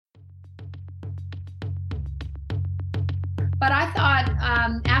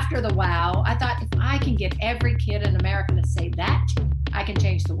for the wow. I thought if I can get every kid in America to say that, I can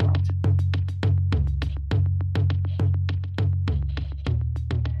change the world.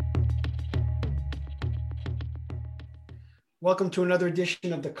 Welcome to another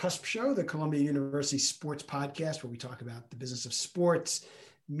edition of The Cusp Show, the Columbia University Sports Podcast, where we talk about the business of sports,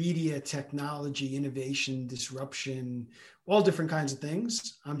 media, technology, innovation, disruption, all different kinds of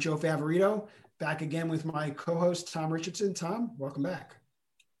things. I'm Joe Favorito, back again with my co-host, Tom Richardson. Tom, welcome back.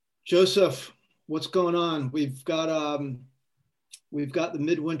 Joseph, what's going on? We've got the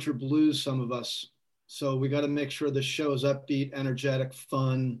midwinter blues, some of us. So we got to make sure the show is upbeat, energetic,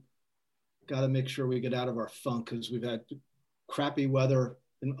 fun. Got to make sure we get out of our funk because we've had crappy weather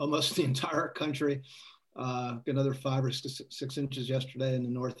in almost the entire country. Another 5 or 6 inches yesterday in the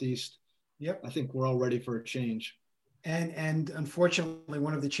Northeast. Yep. I think we're all ready for a change. And unfortunately,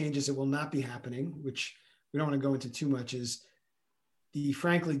 one of the changes that will not be happening, which we don't want to go into too much, is the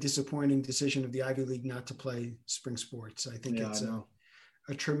frankly disappointing decision of the Ivy League not to play spring sports. I think it's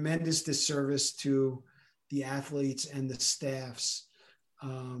a tremendous disservice to the athletes and the staffs.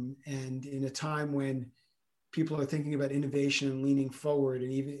 And in a time when people are thinking about innovation and leaning forward,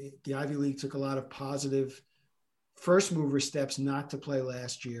 and even the Ivy League took a lot of positive first mover steps not to play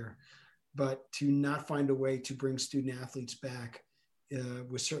last year, but to not find a way to bring student athletes back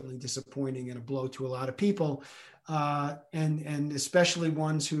was certainly disappointing and a blow to a lot of people, and especially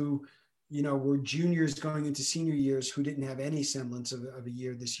ones who, were juniors going into senior years who didn't have any semblance of a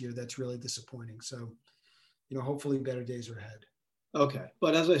year this year. That's really disappointing. So, hopefully better days are ahead. Okay,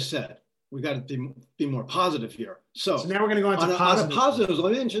 but as I said, we got to be more positive here. So now we're going to go on to positives.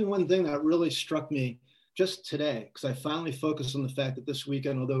 Let me mention one thing that really struck me just today, because I finally focused on the fact that this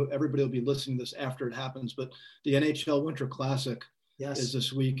weekend, although everybody will be listening to this after it happens, but the NHL Winter Classic is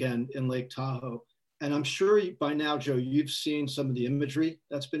this weekend in Lake Tahoe. And I'm sure by now, Joe, you've seen some of the imagery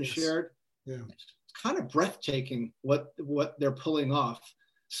that's been shared. Yeah. It's kind of breathtaking what they're pulling off.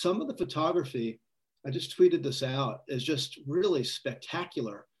 Some of the photography, I just tweeted this out, is just really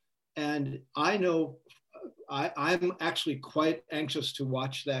spectacular. And I know I'm actually quite anxious to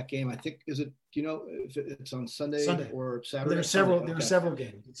watch that game. I think, do you know if it's on Sunday or Saturday? There are several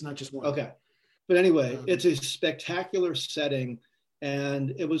games. It's not just one. Okay. But anyway, it's a spectacular setting.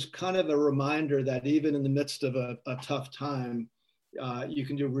 And it was kind of a reminder that even in the midst of a tough time, you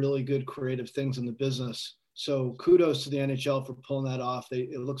can do really good creative things in the business. So kudos to the NHL for pulling that off.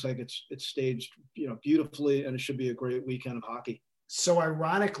 It looks like it's staged, beautifully, and it should be a great weekend of hockey. So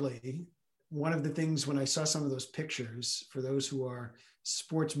ironically, one of the things when I saw some of those pictures, for those who are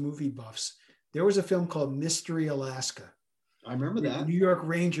sports movie buffs, there was a film called Mystery Alaska. I remember that. The New York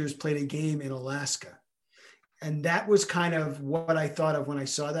Rangers played a game in Alaska. And that was kind of what I thought of when I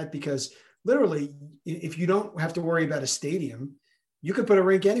saw that, because literally, if you don't have to worry about a stadium, you could put a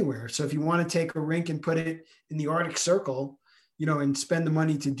rink anywhere. So if you want to take a rink and put it in the Arctic Circle, and spend the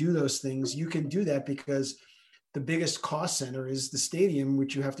money to do those things, you can do that, because the biggest cost center is the stadium,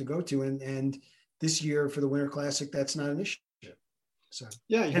 which you have to go to. And this year for the Winter Classic, that's not an issue. So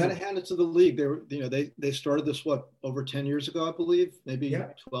yeah, you got to hand it to the league. They started this over 10 years ago, I believe, maybe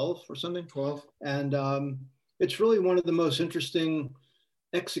 12 or something. 12. And it's really one of the most interesting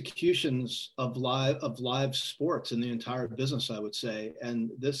executions of live sports in the entire business, I would say. And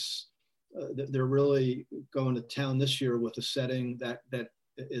this, they're really going to town this year with a setting that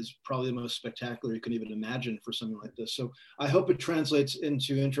is probably the most spectacular you can even imagine for something like this. So I hope it translates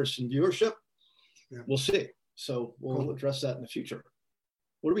into interest and viewership. Yeah. We'll see. So we'll address that in the future.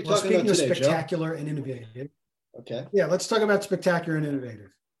 What are we talking about today, Speaking of spectacular and innovative. Okay. Yeah, let's talk about spectacular and innovative.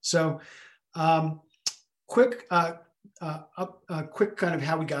 So quick kind of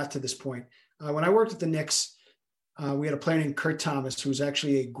how we got to this point. When I worked at the Knicks, we had a player named Kurt Thomas, who was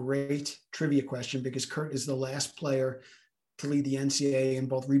actually a great trivia question, because Kurt is the last player to lead the NCAA in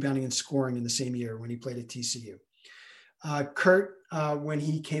both rebounding and scoring in the same year when he played at TCU. Kurt, when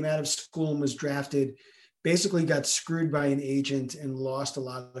he came out of school and was drafted, basically got screwed by an agent and lost a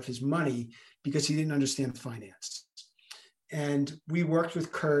lot of his money because he didn't understand finance. And we worked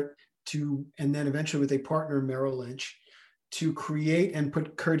with Kurt and then eventually with a partner, Merrill Lynch, to create and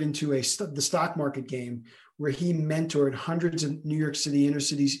put Kurt into the stock market game, where he mentored hundreds of New York City inner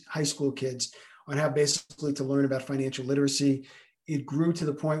city high school kids on how basically to learn about financial literacy. It grew to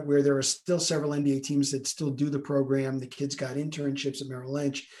the point where there are still several NBA teams that still do the program. The kids got internships at Merrill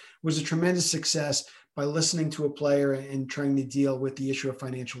Lynch. It was a tremendous success by listening to a player and trying to deal with the issue of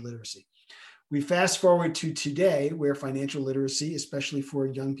financial literacy. We fast forward to today, where financial literacy, especially for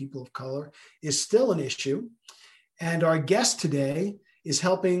young people of color, is still an issue. And our guest today is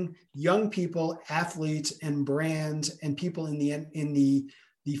helping young people, athletes, and brands, and people in the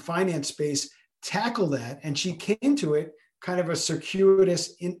the finance space tackle that. And she came to it kind of a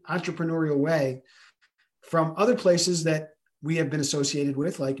circuitous entrepreneurial way from other places that we have been associated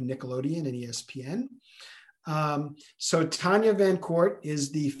with, like Nickelodeon and ESPN. So Tanya Van Court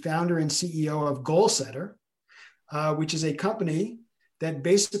is the founder and CEO of Goalsetter, which is a company that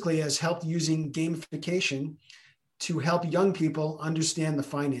basically has helped using gamification to help young people understand the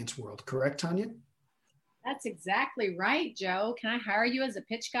finance world. Correct, Tanya? That's exactly right, Joe. Can I hire you as a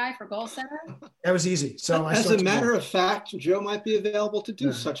pitch guy for Goalsetter? That was easy. So as a matter of fact, Joe might be available to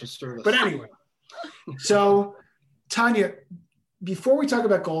do such a service. But anyway, so Tanya, before we talk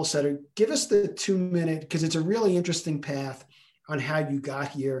about Goalsetter, give us the 2-minute, because it's a really interesting path on how you got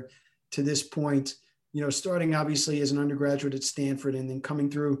here to this point, you know, starting obviously as an undergraduate at Stanford and then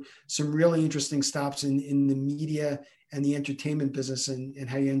coming through some really interesting stops in the media and the entertainment business and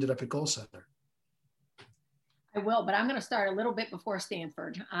how you ended up at Goalsetter. I will, but I'm going to start a little bit before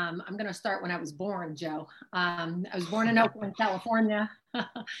Stanford. I'm going to start when I was born, Joe. I was born in Oakland, California.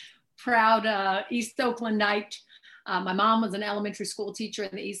 Proud East Oaklandite. My mom was an elementary school teacher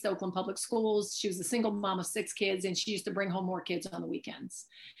in the East Oakland Public Schools. She was a single mom of 6 kids, and she used to bring home more kids on the weekends.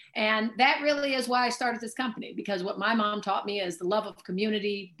 And that really is why I started this company, because what my mom taught me is the love of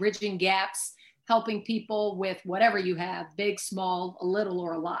community, bridging gaps, helping people with whatever you have, big, small, a little,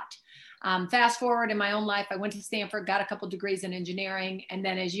 or a lot. Fast forward in my own life, I went to Stanford, got a couple degrees in engineering, and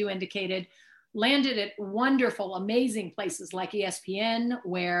then, as you indicated, landed at wonderful, amazing places like ESPN,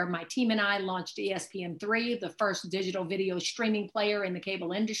 where my team and I launched ESPN3, the first digital video streaming player in the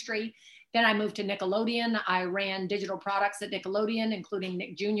cable industry. Then I moved to Nickelodeon. I ran digital products at Nickelodeon, including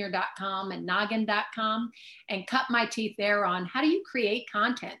nickjr.com and noggin.com, and cut my teeth there on how do you create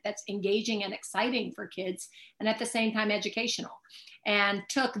content that's engaging and exciting for kids and at the same time educational. And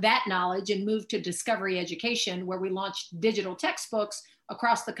took that knowledge and moved to Discovery Education, where we launched digital textbooks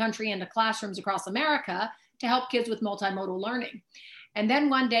across the country into classrooms across America to help kids with multimodal learning. And then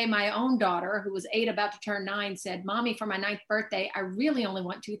one day, my own daughter, who was 8, about to turn 9, said, "Mommy, for my 9th birthday, I really only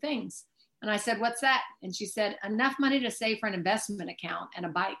want 2 things." And I said, "What's that?" And she said, "Enough money to save for an investment account and a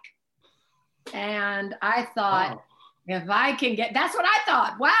bike." And I thought, wow. If I can get, that's what I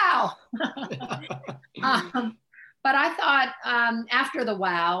thought. Wow. But I thought after the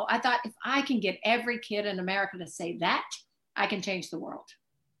wow, I thought if I can get every kid in America to say that, I can change the world.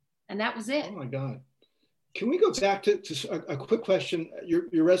 And that was it. Oh my God. Can we go back to a quick question?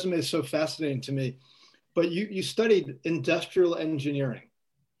 Your resume is so fascinating to me, but you studied industrial engineering.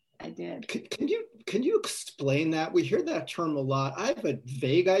 I did. Can you explain that? We hear that term a lot. I have a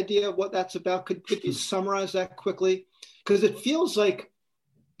vague idea of what that's about. Could you summarize that quickly? Because it feels like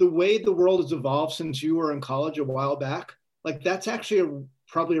the way the world has evolved since you were in college a while back, like that's actually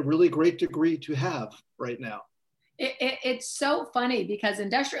probably a really great degree to have right now. It's so funny because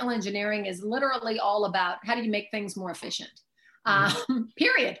industrial engineering is literally all about how do you make things more efficient,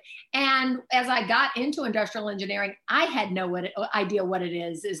 period. And as I got into industrial engineering, I had no idea what it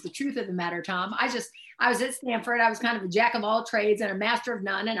is the truth of the matter, Tom. I was at Stanford. I was kind of a jack of all trades and a master of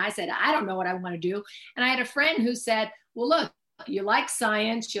none. And I said, I don't know what I want to do. And I had a friend who said, well, look, you like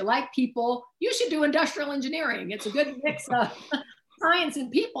science, you like people, you should do industrial engineering. It's a good mix of science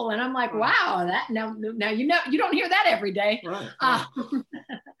and people. And I'm like, wow, that now you know, you don't hear that every day. Right.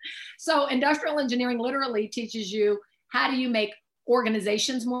 So industrial engineering literally teaches you how do you make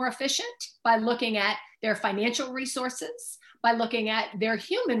organizations more efficient by looking at their financial resources, by looking at their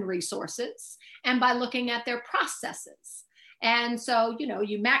human resources, and by looking at their processes. And so, you know,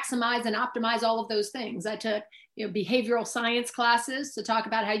 you maximize and optimize all of those things. I took behavioral science classes to talk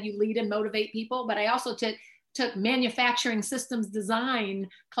about how you lead and motivate people, but I also took manufacturing systems design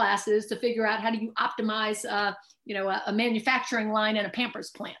classes to figure out how do you optimize, a manufacturing line in a Pampers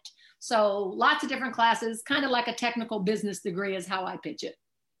plant. So lots of different classes, kind of like a technical business degree is how I pitch it.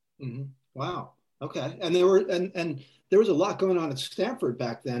 Mm-hmm. Wow. Okay. And there was a lot going on at Stanford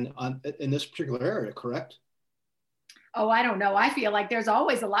back then in this particular area, correct? Oh, I don't know. I feel like there's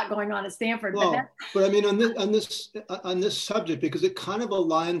always a lot going on at Stanford. Well, but I mean, on this subject, because it kind of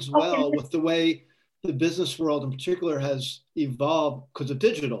aligns well with the way the business world in particular has evolved because of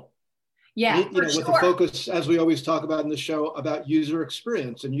digital. Yeah, with the focus, as we always talk about in the show, about user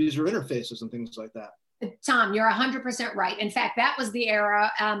experience and user interfaces and things like that. Tom, you're 100% right. In fact, that was the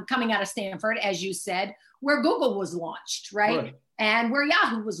era coming out of Stanford, as you said, where Google was launched, right? And where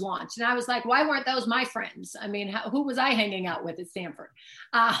Yahoo was launched. And I was like, why weren't those my friends? I mean, who was I hanging out with at Stanford?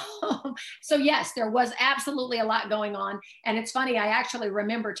 So yes, there was absolutely a lot going on. And it's funny, I actually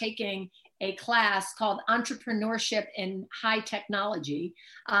remember taking a class called Entrepreneurship in High Technology.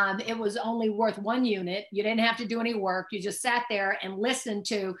 It was only worth 1 unit. You didn't have to do any work. You just sat there and listened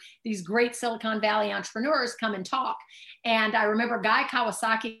to these great Silicon Valley entrepreneurs come and talk. And I remember Guy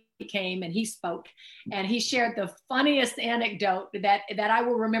Kawasaki came and he spoke, and he shared the funniest anecdote that I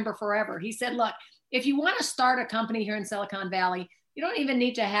will remember forever. He said, look, if you want to start a company here in Silicon Valley, you don't even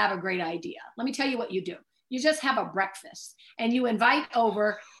need to have a great idea. Let me tell you what you do. You just have a breakfast and you invite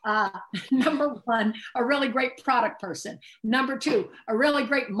over, number one, a really great product person. Number two, a really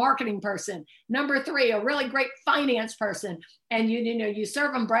great marketing person. Number three, a really great finance person. And you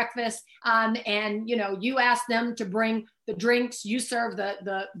serve them breakfast, and you ask them to bring the drinks. You serve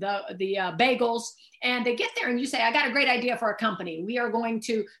the bagels, and they get there and you say, I got a great idea for a company. We are going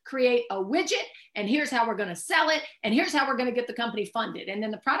to create a widget, and here's how we're going to sell it, and here's how we're going to get the company funded. And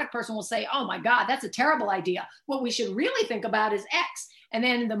then the product person will say, oh my God, that's a terrible idea. What we should really think about is X. And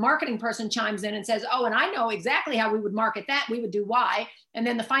then the marketing person chimes in and says, oh, and I know exactly how we would market that. We would do Y. And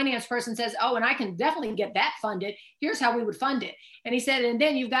then the finance person says, oh, and I can definitely get that funded. Here's how we would fund it. And he said, and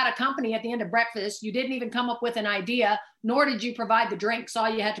then you've got a company at the end of breakfast. You didn't even come up with an idea, nor did you provide the drinks. All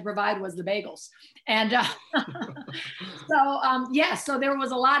you had to provide was the bagels. And so there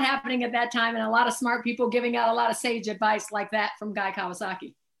was a lot happening at that time, and a lot of smart people giving out a lot of sage advice like that from Guy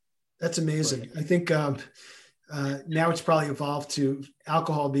Kawasaki. That's amazing. I think now it's probably evolved to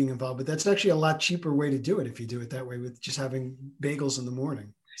alcohol being involved, but that's actually a lot cheaper way to do it if you do it that way, with just having bagels in the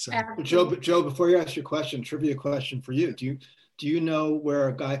morning. So, Joe, before you ask your question, trivia question for you. Do you know where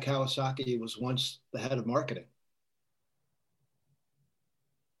Guy Kawasaki was once the head of marketing?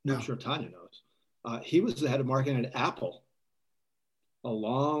 No. I'm sure Tanya knows. He was the head of marketing at Apple a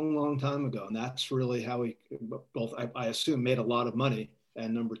long, long time ago. And that's really how he both, I assume, made a lot of money.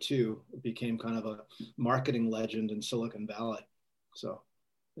 And number two, became kind of a marketing legend in Silicon Valley. So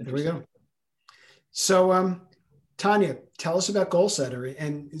there we go. So Tanya, tell us about Goalsetter.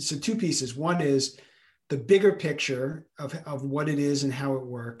 And so 2 pieces. One is the bigger picture of what it is and how it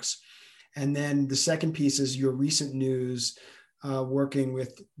works. And then the second piece is your recent news, working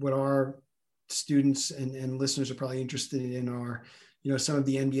with what our students and listeners are probably interested in are, some of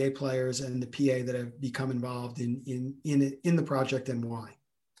the NBA players and the PA that have become involved in the project, and why.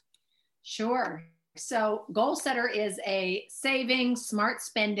 Sure. So Goalsetter is a saving, smart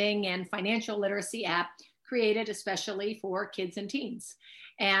spending, and financial literacy app created especially for kids and teens.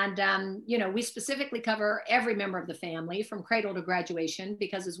 And, we specifically cover every member of the family from cradle to graduation,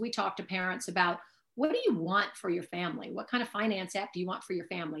 because as we talk to parents about what do you want for your family? What kind of finance app do you want for your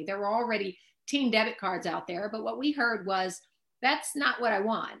family? There were already teen debit cards out there, but what we heard was, that's not what I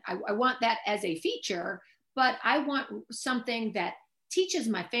want. I want that as a feature, but I want something that teaches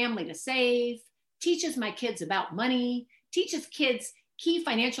my family to save, teaches my kids about money, teaches kids key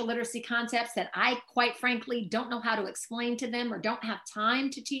financial literacy concepts that I, quite frankly, don't know how to explain to them or don't have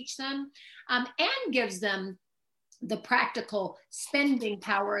time to teach them, and gives them the practical spending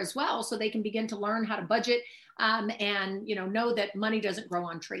power as well, so they can begin to learn how to budget and know that money doesn't grow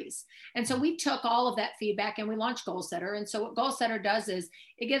on trees. And so we took all of that feedback and we launched Goalsetter. And so what Goalsetter does is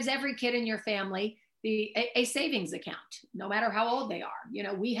it gives every kid in your family a savings account, no matter how old they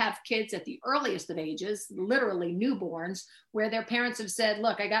are. We have kids at the earliest of ages, literally newborns, where their parents have said,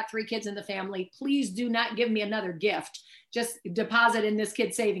 look, I got 3 kids in the family. Please do not give me another gift. Just deposit in this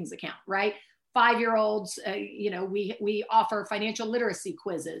kid's savings account, right? 5-year-olds, we offer financial literacy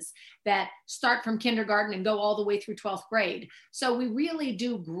quizzes that start from kindergarten and go all the way through 12th grade. So we really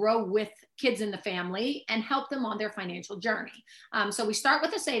do grow with kids in the family and help them on their financial journey. So we start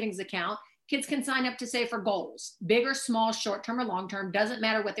with a savings account. Kids can sign up to save for goals, big or small, short-term or long-term, doesn't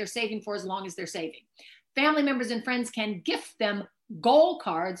matter what they're saving for as long as they're saving. Family members and friends can gift them goal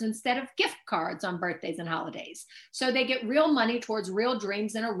cards instead of gift cards on birthdays and holidays. So they get real money towards real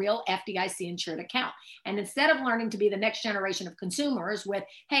dreams in a real FDIC insured account. And instead of learning to be the next generation of consumers with,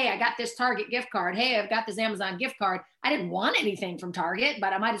 hey, I got this Target gift card. Hey, I've got this Amazon gift card. I didn't want anything from Target,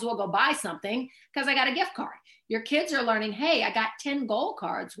 but I might as well go buy something because I got a gift card. Your kids are learning, hey, I got 10 goal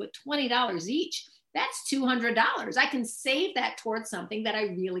cards with $20 each. That's $200. I can save that towards something that I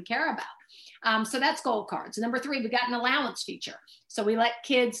really care about. So that's goal cards. Number 3, we got an allowance feature. So we let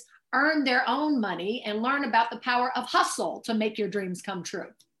kids earn their own money and learn about the power of hustle to make your dreams come true.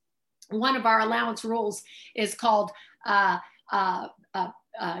 One of our allowance rules is called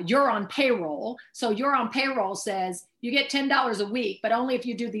you're on payroll. So you're on payroll says you get $10 a week, but only if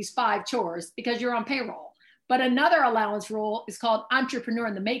you do these 5 chores because you're on payroll. But another allowance rule is called entrepreneur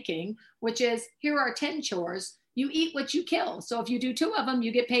in the making, which is here are 10 chores. You eat what you kill. So if you do 2 of them,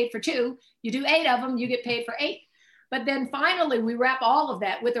 you get paid for 2. You do 8 of them, you get paid for 8. But then finally, we wrap all of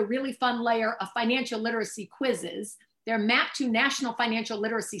that with a really fun layer of financial literacy quizzes. They're mapped to national financial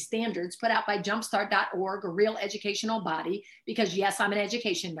literacy standards put out by jumpstart.org, a real educational body, because yes, I'm an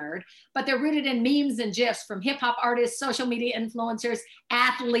education nerd, but they're rooted in memes and GIFs from hip hop artists, social media influencers,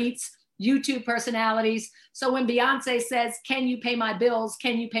 athletes, YouTube personalities. So when Beyonce says, "Can you pay my bills?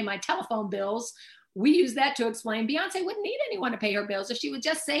 Can you pay my telephone bills?" we use that to explain Beyonce wouldn't need anyone to pay her bills. If she would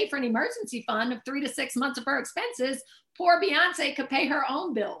just save for an emergency fund of 3 to 6 months of her expenses, poor Beyonce could pay her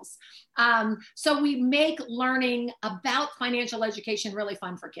own bills. So we make learning about financial education really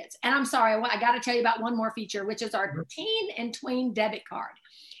fun for kids. And I'm sorry, I got to tell you about one more feature, which is our teen and tween debit card.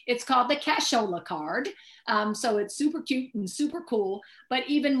 It's called the Cashola card. So it's super cute and super cool. But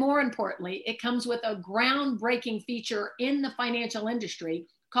even more importantly, it comes with a groundbreaking feature in the financial industry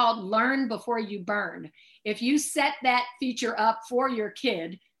called Learn Before You Burn. If you set that feature up for your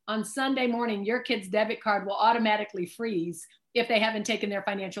kid, on Sunday morning, your kid's debit card will automatically freeze if they haven't taken their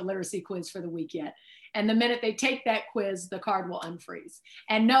financial literacy quiz for the week yet. And the minute they take that quiz, the card will unfreeze.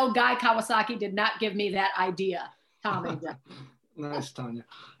 And no, Guy Kawasaki did not give me that idea, Tommy. Nice, Tanya.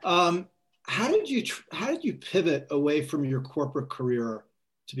 How did you pivot away from your corporate career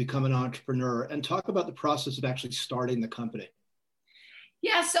to become an entrepreneur, and talk about the process of actually starting the company?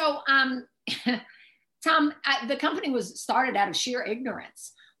 Yeah, so Tom, the company was started out of sheer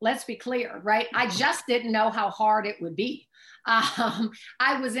ignorance. Let's be clear, right? I just didn't know how hard it would be.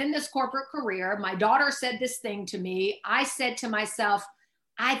 I was in this corporate career. My daughter said this thing to me. I said to myself,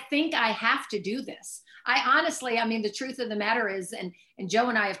 I think I have to do this. I honestly, I mean, the truth of the matter is, and Joe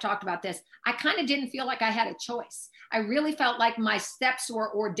and I have talked about this, I kind of didn't feel like I had a choice. I really felt like my steps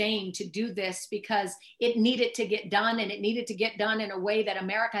were ordained to do this because it needed to get done, and it needed to get done in a way that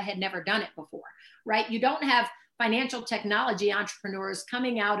America had never done it before, right? You don't have financial technology entrepreneurs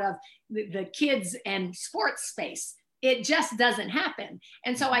coming out of the kids and sports space. It just doesn't happen.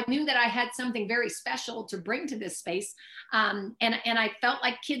 And so I knew that I had something very special to bring to this space. And I felt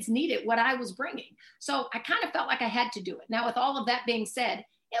like kids needed what I was bringing. So I kind of felt like I had to do it. Now, with all of that being said,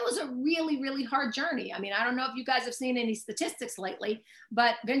 it was a really, really hard journey. I mean, I don't know if you guys have seen any statistics lately,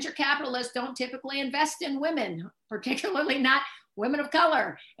 but venture capitalists don't typically invest in women, particularly not women of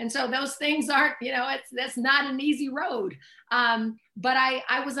color. And so those things aren't, that's not an easy road. But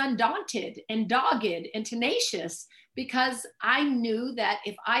I was undaunted and dogged and tenacious, because I knew that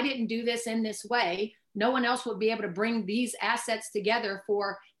if I didn't do this in this way, no one else would be able to bring these assets together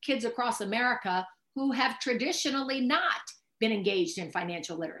for kids across America who have traditionally not been engaged in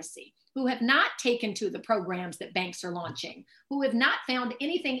financial literacy, who have not taken to the programs that banks are launching, who have not found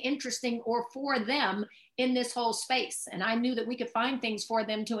anything interesting or for them in this whole space. And I knew that we could find things for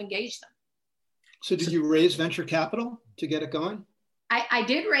them to engage them. So did you raise venture capital to get it going? I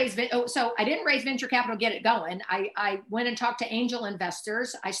did raise, so I didn't raise venture capital to get it going. I went and talked to angel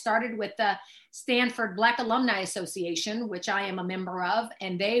investors. I started with the Stanford Black Alumni Association, which I am a member of.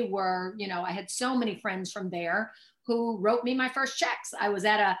 And they were, I had so many friends from there who wrote me my first checks. I was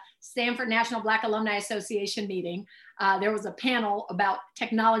at a Stanford National Black Alumni Association meeting. There was a panel about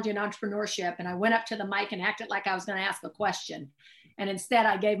technology and entrepreneurship. And I went up to the mic and acted like I was going to ask a question. And instead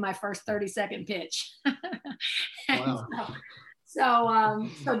I gave my first 30-second pitch. Wow.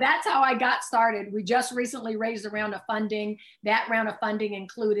 So that's how I got started. We just recently raised a round of funding. That round of funding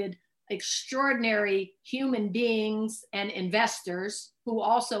included extraordinary human beings and investors who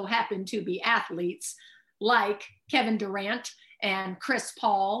also happen to be athletes, like Kevin Durant and Chris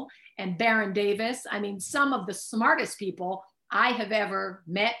Paul and Baron Davis. I mean, some of the smartest people I have ever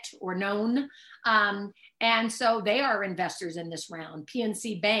met or known. And so they are investors in this round.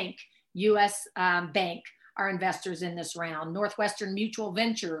 PNC Bank, US Bank, are investors in this round. Northwestern Mutual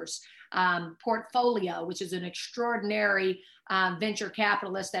Ventures, Portfolio, which is an extraordinary venture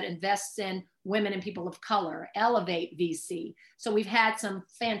capitalist that invests in women and people of color, Elevate VC. So we've had some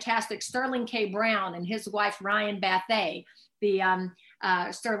fantastic, Sterling K. Brown and his wife, Ryan Bathay.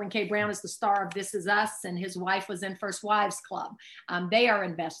 Sterling K. Brown is the star of This Is Us, and his wife was in First Wives Club. They are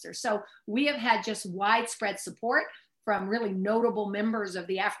investors. So we have had just widespread support from really notable members of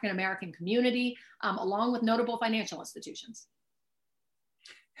the African-American community, along with notable financial institutions.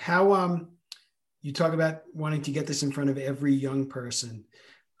 How, you talk about wanting to get this in front of every young person.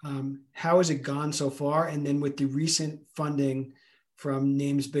 How has it gone so far? And then with the recent funding from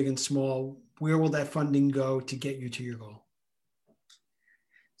names big and small, where will that funding go to get you to your goal?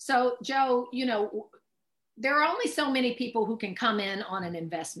 So Joe, there are only so many people who can come in on an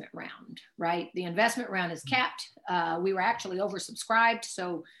investment round, right? The investment round is capped. We were actually oversubscribed,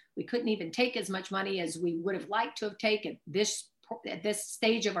 so we couldn't even take as much money as we would have liked to have taken at this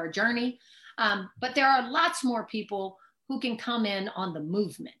stage of our journey. But there are lots more people who can come in on the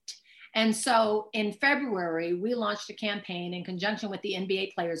movement. And so in February, we launched a campaign in conjunction with the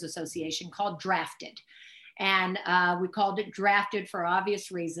NBA Players Association called Drafted. And we called it Drafted for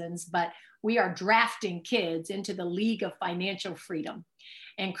obvious reasons, but we are drafting kids into the League of Financial Freedom.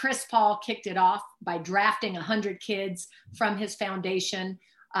 And Chris Paul kicked it off by drafting 100 kids from his foundation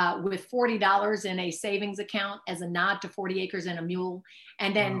with $40 in a savings account as a nod to 40 Acres and a Mule.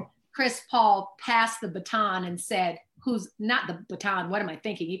 And then wow. Chris Paul passed the baton and said, who's not the baton? What am I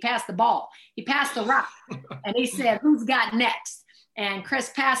thinking? He passed the ball. He passed the rock. And he said, who's got next? And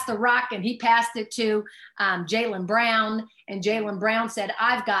Chris passed the rock and he passed it to Jaylen Brown. And Jaylen Brown said,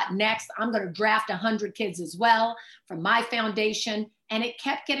 I've got next. I'm going to draft 100 kids as well from my foundation. And it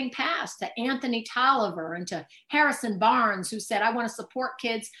kept getting passed to Anthony Tolliver and to Harrison Barnes, who said, I want to support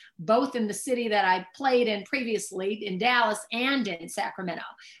kids both in the city that I played in previously, in Dallas and in Sacramento.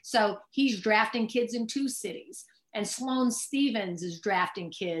 So he's drafting kids in 2 cities. And Sloane Stephens is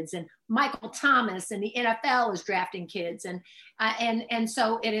drafting kids, and Michael Thomas and the NFL is drafting kids. And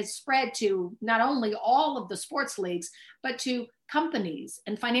so it has spread to not only all of the sports leagues, but to companies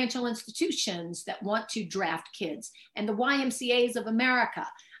and financial institutions that want to draft kids and the YMCAs of America.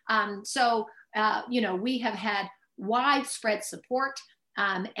 We have had widespread support.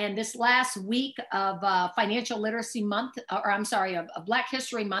 And this last week of Financial Literacy Month, of Black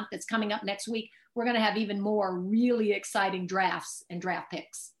History Month that's coming up next week, we're going to have even more really exciting drafts and draft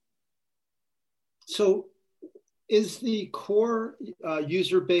picks. So is the core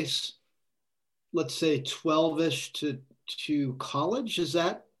user base, let's say 12-ish to college? Is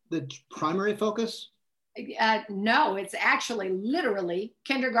that the primary focus? No, it's actually literally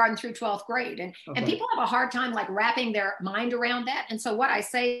kindergarten through 12th grade. And people have a hard time like wrapping their mind around that. And so what I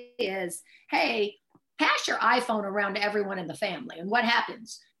say is, hey, pass your iPhone around to everyone in the family. And what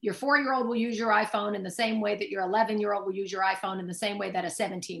happens? Your 4-year-old will use your iPhone in the same way that your 11-year-old will use your iPhone in the same way that a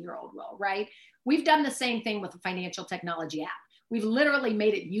 17-year-old will, right? We've done the same thing with a financial technology app. We've literally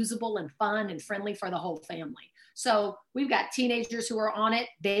made it usable and fun and friendly for the whole family. So we've got teenagers who are on it.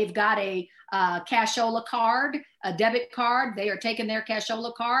 They've got a cashola card, a debit card. They are taking their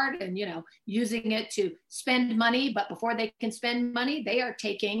cashola card and, using it to spend money. But before they can spend money, they are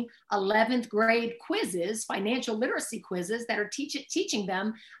taking 11th grade quizzes, financial literacy quizzes that are teaching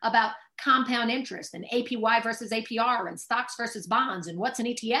them about compound interest and APY versus APR and stocks versus bonds and what's an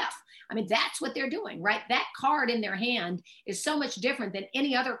ETF. I mean, that's what they're doing, right? That card in their hand is so much different than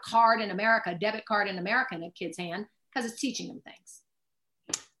any other card in America, debit card in America in a kid's hand, because it's teaching them things.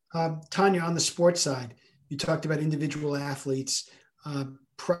 Tanya, on the sports side, you talked about individual athletes and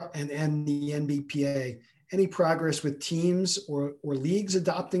the NBPA. Any progress with teams or leagues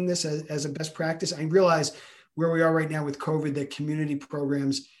adopting this as a best practice? I realize where we are right now with COVID that community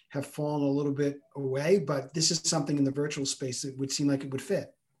programs have fallen a little bit away, but this is something in the virtual space that would seem like it would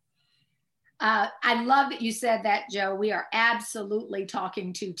fit. I love that you said that, Joe. We are absolutely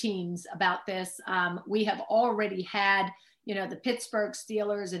talking to teams about this. We have already had, the Pittsburgh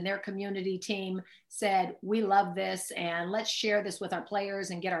Steelers and their community team said, we love this and let's share this with our players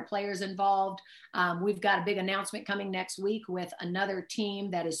and get our players involved. We've got a big announcement coming next week with another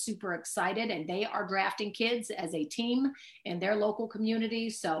team that is super excited, and they are drafting kids as a team in their local community.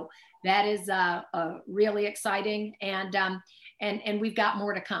 So that is really exciting. And we've got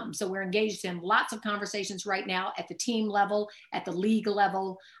more to come. So we're engaged in lots of conversations right now at the team level, at the league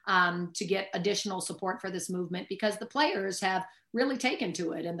level, to get additional support for this movement, because the players have really taken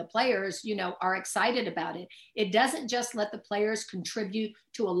to it, and the players, are excited about it. It doesn't just let the players contribute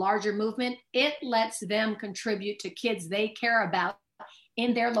to a larger movement. It lets them contribute to kids they care about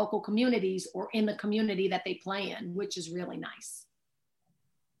in their local communities or in the community that they play in, which is really nice.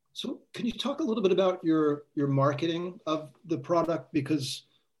 So can you talk a little bit about your marketing of the product? Because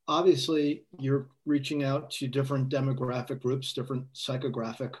obviously you're reaching out to different demographic groups, different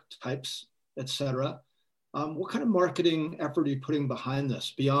psychographic types, et cetera. What kind of marketing effort are you putting behind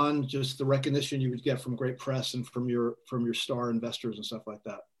this beyond just the recognition you would get from great press and from your star investors and stuff like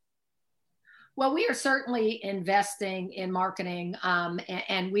that? Well, we are certainly investing in marketing,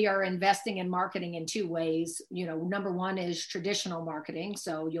 and we are investing in marketing in 2 ways. Number one is traditional marketing.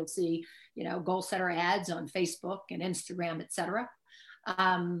 So you'll see, Goalsetter ads on Facebook and Instagram, et cetera.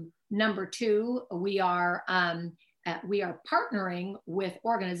 Number 2, we are partnering with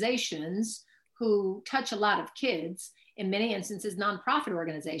organizations who touch a lot of kids, in many instances, nonprofit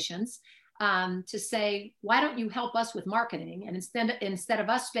organizations, to say, why don't you help us with marketing? And instead of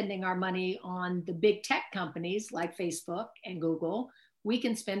us spending our money on the big tech companies like Facebook and Google, we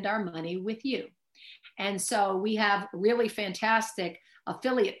can spend our money with you. And so we have really fantastic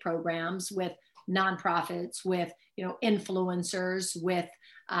affiliate programs with nonprofits, with, influencers, with,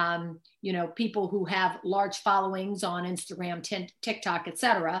 people who have large followings on Instagram, TikTok, et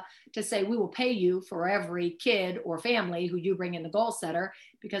cetera, to say, we will pay you for every kid or family who you bring in the Goalsetter,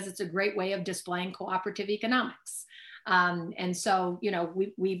 because it's a great way of displaying cooperative economics. And so,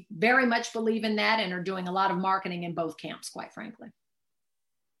 we very much believe in that and are doing a lot of marketing in both camps, quite frankly.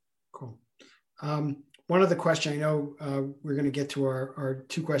 Cool. One other question, I know we're going to get to our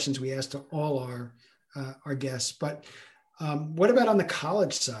two questions we asked to all our guests, but what about on the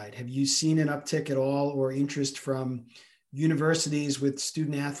college side? Have you seen an uptick at all or interest from universities with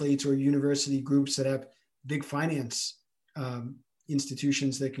student athletes or university groups that have big finance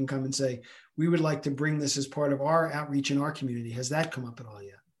institutions that can come and say, we would like to bring this as part of our outreach in our community? Has that come up at all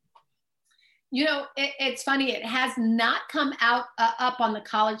yet? It's funny. It has not come out up on the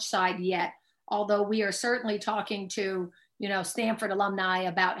college side yet, although we are certainly talking to, Stanford alumni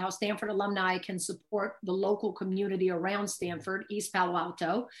about how Stanford alumni can support the local community around Stanford, East Palo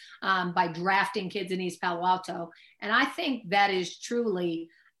Alto, by drafting kids in East Palo Alto. And I think that is truly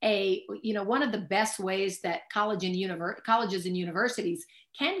one of the best ways that colleges and universities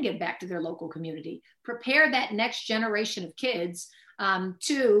can give back to their local community, prepare that next generation of kids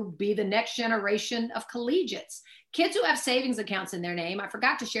to be the next generation of collegiates. Kids who have savings accounts in their name, I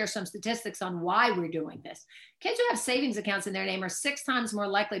forgot to share some statistics on why we're doing this. Kids who have savings accounts in their name are 6 times more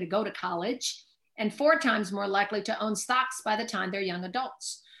likely to go to college and 4 times more likely to own stocks by the time they're young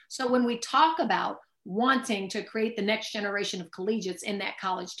adults. So when we talk about wanting to create the next generation of collegiates in that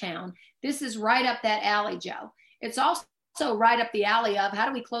college town, this is right up that alley, Joe. It's also right up the alley of how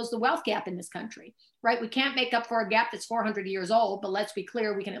do we close the wealth gap in this country, right? We can't make up for a gap that's 400 years old, but let's be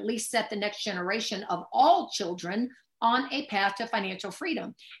clear, we can at least set the next generation of all children on a path to financial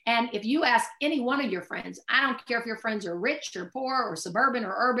freedom. And if you ask any one of your friends, I don't care if your friends are rich or poor or suburban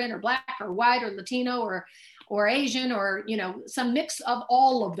or urban or black or white or Latino or Asian or, some mix of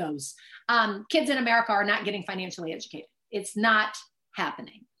all of those, kids in America are not getting financially educated. It's not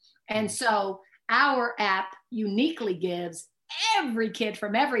happening. And so our app uniquely gives every kid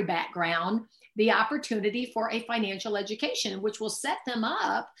from every background the opportunity for a financial education, which will set them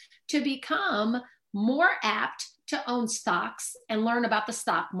up to become more apt to own stocks and learn about the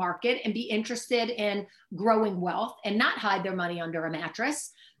stock market and be interested in growing wealth and not hide their money under a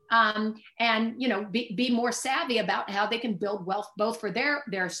mattress. And be more savvy about how they can build wealth both for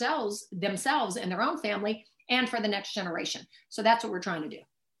themselves and their own family and for the next generation. So that's what we're trying to do.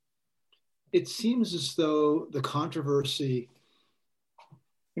 It seems as though the controversy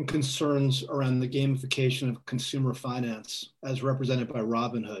and concerns around the gamification of consumer finance as represented by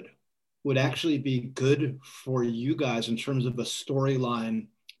Robinhood would actually be good for you guys in terms of a storyline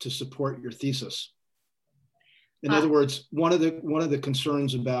to support your thesis. In other words, one of the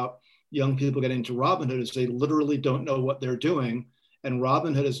concerns about young people getting into Robinhood is they literally don't know what they're doing. And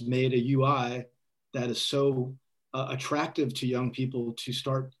Robinhood has made a UI that is so attractive to young people to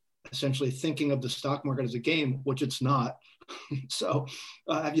start essentially thinking of the stock market as a game, which it's not. So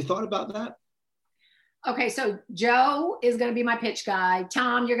have you thought about that? Okay, so Joe is going to be my pitch guy.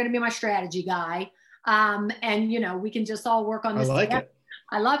 Tom, you're going to be my strategy guy. And, we can just all work on this. I like it.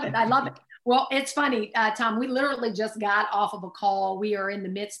 I love it. I love it. Well, it's funny, Tom, we literally just got off of a call. We are in the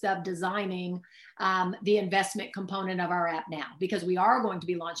midst of designing the investment component of our app now, because we are going to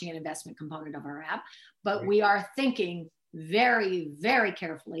be launching an investment component of our app, but right. We are thinking very, very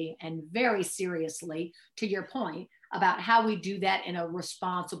carefully and very seriously, to your point, about how we do that in a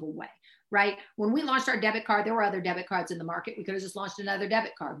responsible way. Right? When we launched our debit card, there were other debit cards in the market. We could have just launched another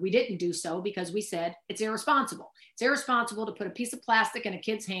debit card. We didn't do so because we said it's irresponsible. It's irresponsible to put a piece of plastic in a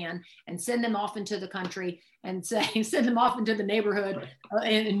kid's hand and send them off into the country and say, send them off into the neighborhood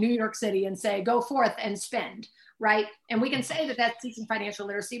in New York City and say, go forth and spend. Right? And we can say that that's teaching financial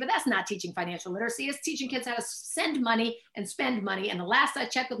literacy, but that's not teaching financial literacy. It's teaching kids how to send money and spend money. And the last I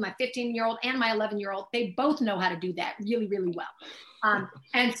checked with my 15-year-old and my 11-year-old, they both know how to do that really, really well.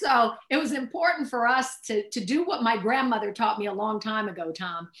 And so it was important for us to do what my grandmother taught me a long time ago,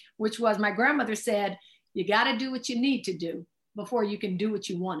 Tom, which was my grandmother said, you got to do what you need to do before you can do what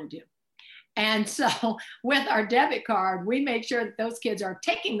you want to do. And so with our debit card, we make sure that those kids are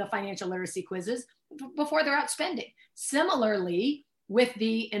taking the financial literacy quizzes before they're out spending. Similarly, with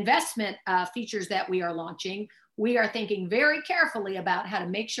the investment features that we are launching, we are thinking very carefully about how to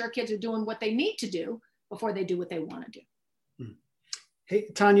make sure kids are doing what they need to do before they do what they want to do. Hey,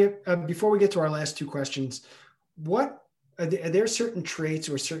 Tanya, before we get to our last two questions, are there certain traits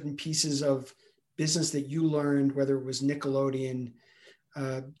or certain pieces of business that you learned, whether it was Nickelodeon,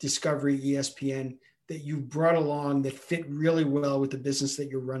 Discovery, ESPN, that you brought along that fit really well with the business that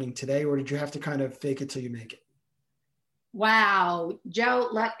you're running today, or did you have to kind of fake it till you make it? Wow, Joe,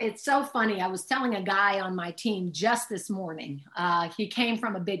 it's so funny. I was telling a guy on my team just this morning. He came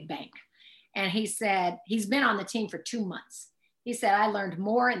from a big bank, and he said he's been on the team for 2 months. He said, I learned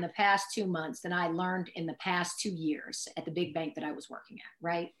more in the past 2 months than I learned in the past 2 years at the big bank that I was working at,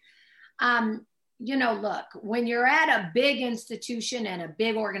 right? Look, when you're at a big institution and a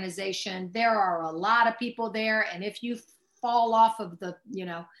big organization, there are a lot of people there. And if you fall off of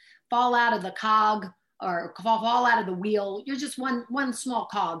fall out of the cog, or fall out of the wheel, you're just one small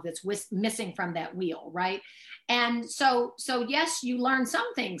cog that's missing from that wheel, right? And so yes, you learn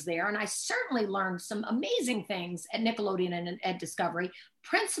some things there, and I certainly learned some amazing things at Nickelodeon and at Discovery,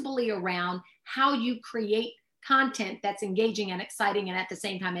 principally around how you create content that's engaging and exciting and at the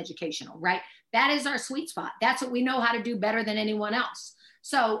same time educational, right? That is our sweet spot. That's what we know how to do better than anyone else.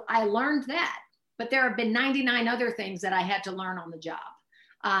 So I learned that, but there have been 99 other things that I had to learn on the job.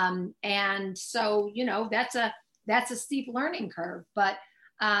 And so, that's a steep learning curve, but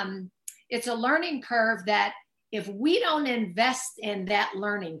it's a learning curve that if we don't invest in that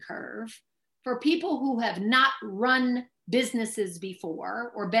learning curve for people who have not run businesses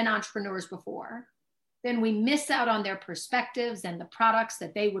before or been entrepreneurs before, then we miss out on their perspectives and the products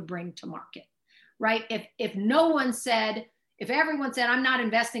that they would bring to market, right? If everyone said, I'm not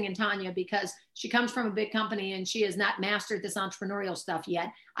investing in Tanya because she comes from a big company and she has not mastered this entrepreneurial stuff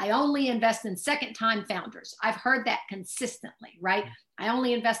yet, I only invest in second-time founders. I've heard that consistently, right? I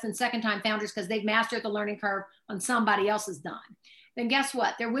only invest in second-time founders because they've mastered the learning curve on somebody else's dime. Then guess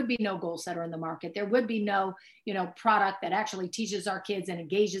what? There would be no Goalsetter in the market. There would be no, product that actually teaches our kids and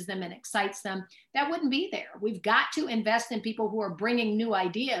engages them and excites them. That wouldn't be there. We've got to invest in people who are bringing new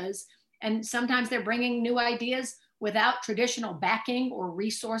ideas. And sometimes they're bringing new ideas without traditional backing or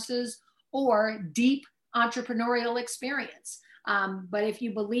resources or deep entrepreneurial experience. But if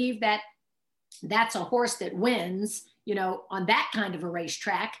you believe that that's a horse that wins, on that kind of a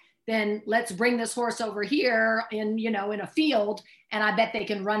racetrack, then let's bring this horse over here in a field, and I bet they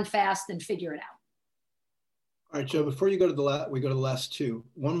can run fast and figure it out. All right, Joe, before you go to the last two,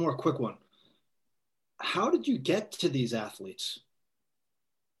 one more quick one. How did you get to these athletes?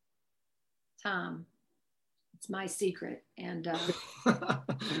 Tom, it's my secret. And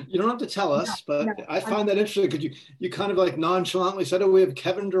you don't have to tell us, but I find that interesting because you kind of like nonchalantly said, oh, we have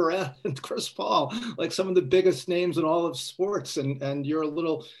Kevin Durant and Chris Paul, like some of the biggest names in all of sports. And you're a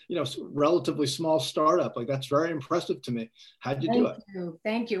little, relatively small startup. Like, that's very impressive to me. How'd you do it?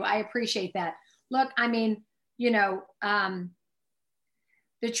 Thank you. I appreciate that. Look, I mean, the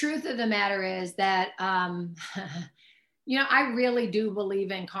truth of the matter is that, I really do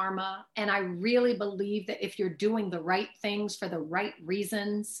believe in karma. And I really believe that if you're doing the right things for the right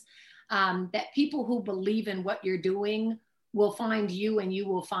reasons, that people who believe in what you're doing will find you and you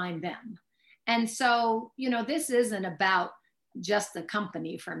will find them. And so, this isn't about just the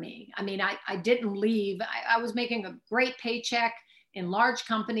company for me. I mean, I didn't leave. I was making a great paycheck in large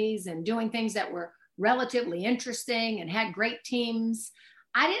companies and doing things that were relatively interesting and had great teams.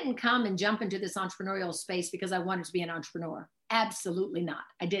 I didn't come and jump into this entrepreneurial space because I wanted to be an entrepreneur. Absolutely not.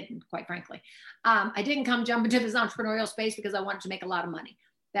 I didn't, quite frankly. I didn't come jump into this entrepreneurial space because I wanted to make a lot of money.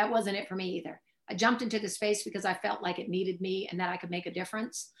 That wasn't it for me either. I jumped into the space because I felt like it needed me and that I could make a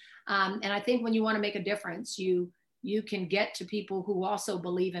difference. And I think when you want to make a difference, you can get to people who also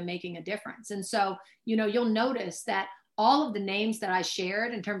believe in making a difference. And so, you'll notice that all of the names that I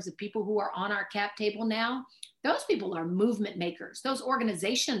shared in terms of people who are on our cap table now, those people are movement makers. Those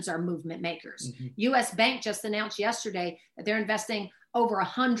organizations are movement makers. Mm-hmm. US Bank just announced yesterday that they're investing over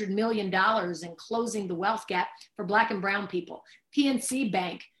 $100 million in closing the wealth gap for Black and brown people. PNC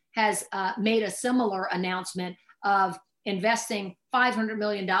Bank has made a similar announcement of investing $500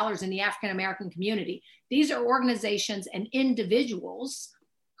 million in the African-American community. These are organizations and individuals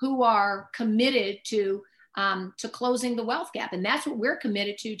who are committed to closing the wealth gap. And that's what we're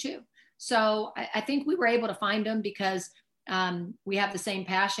committed to too. So I think we were able to find them because we have the same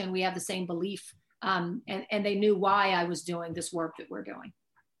passion, we have the same belief, and they knew why I was doing this work that we're doing.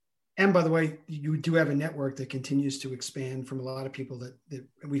 And by the way, you do have a network that continues to expand from a lot of people that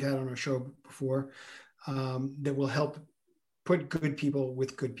we've had on our show before, that will help put good people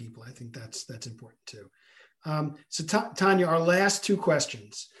with good people. I think that's important too. So Tanya, our last two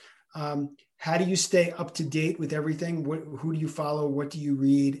questions. How do you stay up to date with everything? Who do you follow? What do you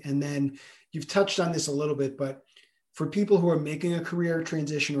read? And then you've touched on this a little bit, but for people who are making a career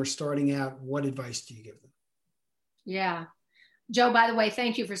transition or starting out, what advice do you give them? Yeah. Joe, by the way,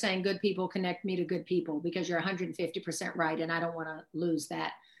 thank you for saying good people connect me to good people, because you're 150% right. And I don't want to lose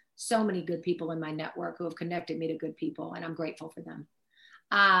that. so many good people in my network who have connected me to good people, and I'm grateful for them.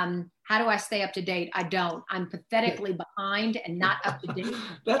 How do I stay up to date? I don't. I'm pathetically behind and not up to date.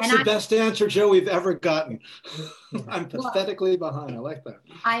 That's the best answer, Joe, we've ever gotten. I'm pathetically behind. I like that.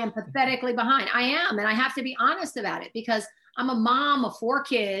 I am pathetically behind. I am, and I have to be honest about it because I'm a mom of 4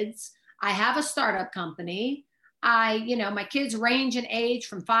 kids. I have a startup company. My kids range in age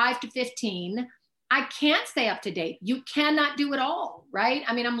from 5 to 15. I can't stay up to date. You cannot do it all, right?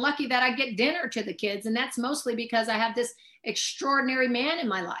 I mean, I'm lucky that I get dinner to the kids, and that's mostly because I have this extraordinary man in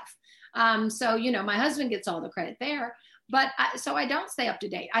my life. My husband gets all the credit there, but I don't stay up to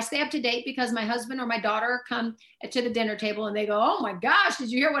date. I stay up to date because my husband or my daughter come to the dinner table and they go, "Oh my gosh, did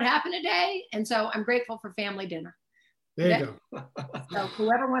you hear what happened today?" And so I'm grateful for family dinner. There you go. So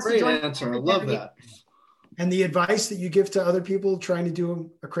whoever wants Great to join. answer. I love that. And the advice that you give to other people trying to do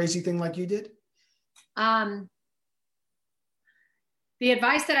a crazy thing like you did? The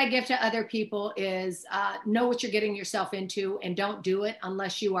advice that I give to other people is know what you're getting yourself into and don't do it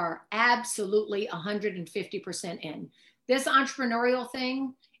unless you are absolutely 150% in. This entrepreneurial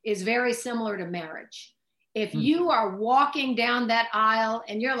thing is very similar to marriage. If you are walking down that aisle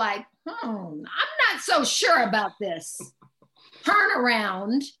and you're like, I'm not so sure about this, turn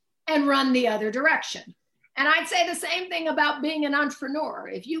around and run the other direction. And I'd say the same thing about being an entrepreneur.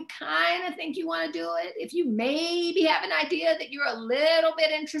 If you kind of think you want to do it, if you maybe have an idea that you're a little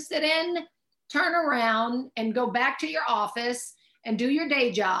bit interested in, turn around and go back to your office and do your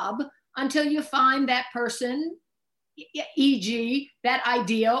day job until you find that person, e.g., that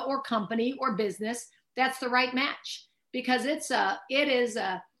idea or company or business that's the right match. Because it is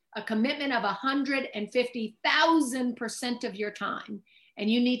a commitment of 150,000% of your time. And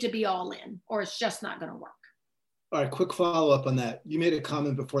you need to be all in or it's just not going to work. All right, quick follow-up on that. You made a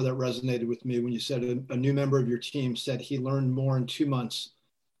comment before that resonated with me when you said a new member of your team said he learned more in 2 months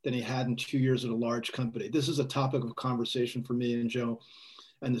than he had in 2 years at a large company. This is a topic of conversation for me and Joe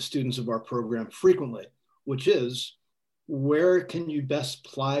and the students of our program frequently, which is where can you best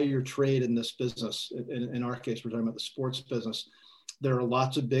ply your trade in this business? In our case, we're talking about the sports business. There are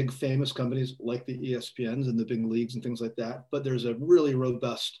lots of big famous companies like the ESPNs and the big leagues and things like that, but there's a really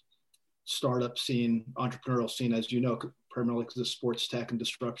robust startup scene, entrepreneurial scene, as you know, primarily because of sports tech and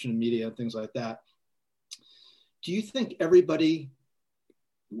disruption and media and things like that. Do you think everybody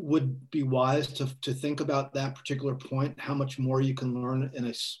would be wise to think about that particular point, how much more you can learn in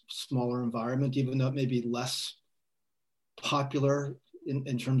a smaller environment, even though it may be less popular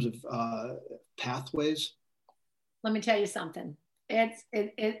in terms of pathways? Let me tell you something.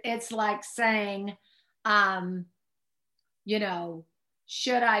 It's like saying,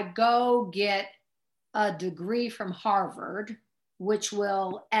 should I go get a degree from Harvard, which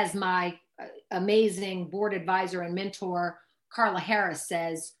will, as my amazing board advisor and mentor, Carla Harris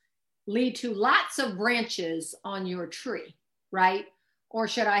says, lead to lots of branches on your tree, right? Or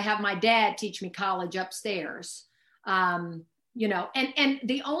should I have my dad teach me college upstairs? And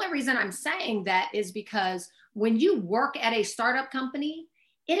the only reason I'm saying that is because when you work at a startup company,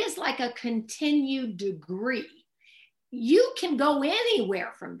 it is like a continued degree. You can go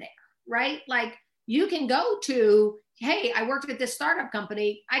anywhere from there, right? Like you can go to, hey, I worked at this startup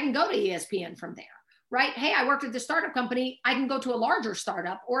company. I can go to ESPN from there, right? Hey, I worked at this startup company. I can go to a larger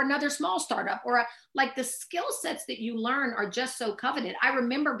startup or another small startup like the skill sets that you learn are just so coveted. I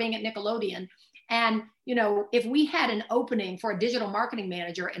remember being at Nickelodeon and, if we had an opening for a digital marketing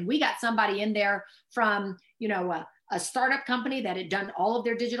manager and we got somebody in there from, a startup company that had done all of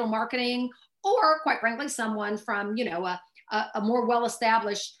their digital marketing, or quite frankly, someone from, a more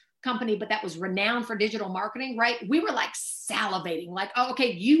well-established company, but that was renowned for digital marketing, right? We were like salivating, like, oh,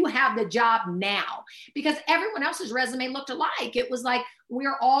 okay, you have the job now, because everyone else's resume looked alike. It was like,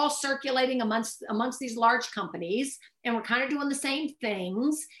 we're all circulating amongst these large companies and we're kind of doing the same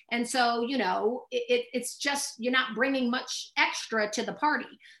things. And so, it's just, you're not bringing much extra to the party.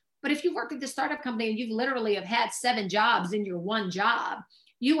 But if you work at this startup company and you literally have had 7 jobs in your one job,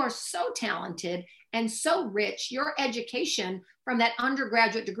 you are so talented and so rich. Your education from that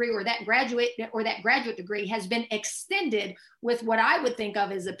undergraduate degree or that graduate degree has been extended with what I would think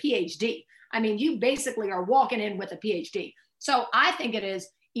of as a PhD. I mean, you basically are walking in with a PhD. So I think it is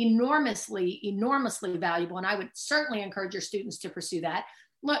enormously, enormously valuable. And I would certainly encourage your students to pursue that.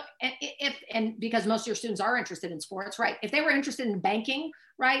 Look, and because most of your students are interested in sports, right? If they were interested in banking,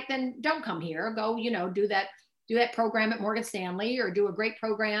 right, then don't come here. Go, do that program at Morgan Stanley or do a great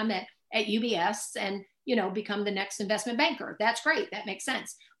program at UBS and, become the next investment banker. That's great. That makes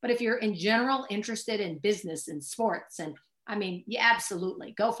sense. But if you're in general interested in business and sports, and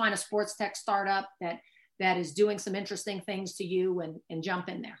absolutely go find a sports tech startup that is doing some interesting things to you and jump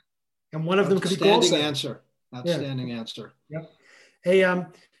in there. And one of them could be Outstanding Goalsetter. answer. Outstanding answer. Yep. Hey,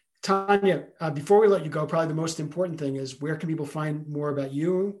 Tanya, before we let you go, probably the most important thing is where can people find more about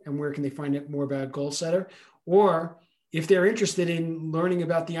you and where can they find out more about Goalsetter? Or if they're interested in learning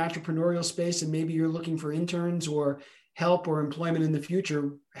about the entrepreneurial space and maybe you're looking for interns or help or employment in the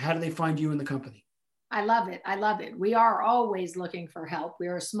future, how do they find you in the company? I love it. I love it. We are always looking for help. We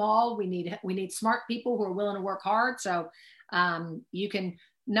are small. We need smart people who are willing to work hard. So you can,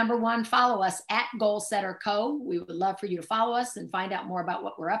 number one, follow us at Goalsetter Co. We would love for you to follow us and find out more about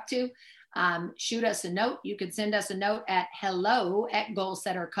what we're up to. Shoot us a note. You can send us a note at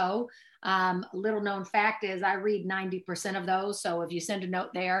hello@Goalsetter Co. A little known fact is I read 90% of those. So if you send a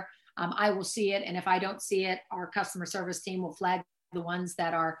note there, I will see it. And if I don't see it, our customer service team will flag the ones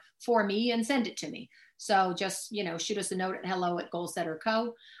that are for me and send it to me. So just, shoot us a note at hello@Goalsetter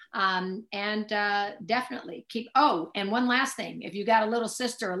Co. And definitely and one last thing, if you got a little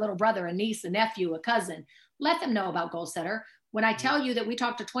sister, a little brother, a niece, a nephew, a cousin, let them know about Goalsetter. When I tell you that we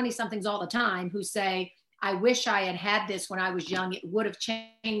talk to 20 somethings all the time who say, I wish I had had this when I was young, it would have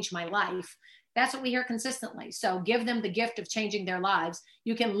changed my life. That's what we hear consistently. So give them the gift of changing their lives.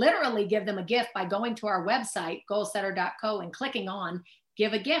 You can literally give them a gift by going to our website, goalsetter.co, and clicking on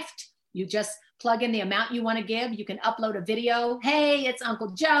give a gift. You just plug in the amount you want to give. You can upload a video. Hey, it's Uncle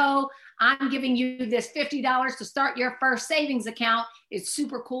Joe. I'm giving you this $50 to start your first savings account. It's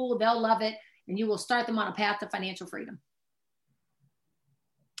super cool. They'll love it. And you will start them on a path to financial freedom.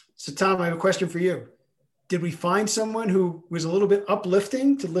 So Tom, I have a question for you. Did we find someone who was a little bit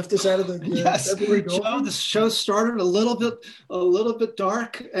uplifting to lift us out of the yes, Joe, the show started a little bit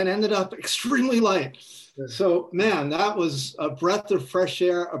dark and ended up extremely light. Sure. So, man, that was a breath of fresh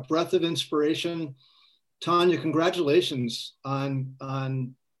air, a breath of inspiration. Tanya, congratulations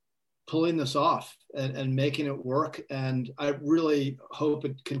on pulling this off and making it work. And I really hope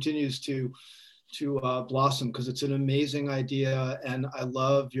it continues to blossom, because it's an amazing idea and I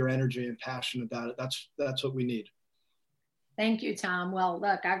love your energy and passion about it. That's what we need. Thank you, Tom. Well,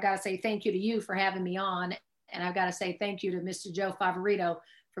 look, I've got to say thank you to you for having me on. And I've got to say thank you to Mr. Joe Favorito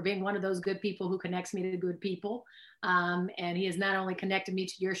for being one of those good people who connects me to good people. And he has not only connected me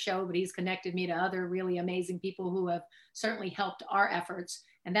to your show, but he's connected me to other really amazing people who have certainly helped our efforts.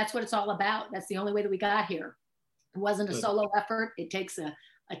 And that's what it's all about. That's the only way that we got here. It wasn't a solo effort. It takes a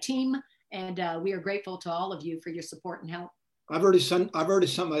team. And we are grateful to all of you for your support and help. I've already sent my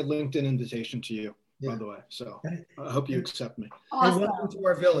LinkedIn invitation to you, by the way. So I hope you accept me. Awesome. And welcome to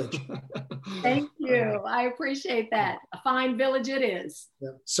our village. Thank you. I appreciate that. A fine village it is. Yeah.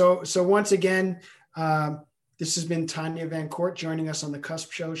 So once again, this has been Tanya Van Court joining us on the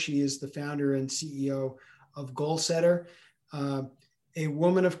Cusp Show. She is the founder and CEO of Goalsetter, a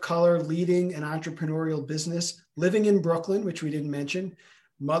woman of color leading an entrepreneurial business, living in Brooklyn, which we didn't mention,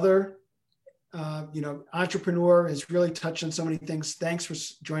 mother, entrepreneur, has really touched on so many things. Thanks for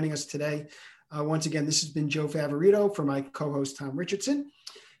joining us today. Once again, this has been Joe Favorito for my co-host, Tom Richardson.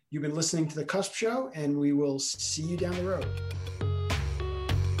 You've been listening to The Cusp Show, and we will see you down the road.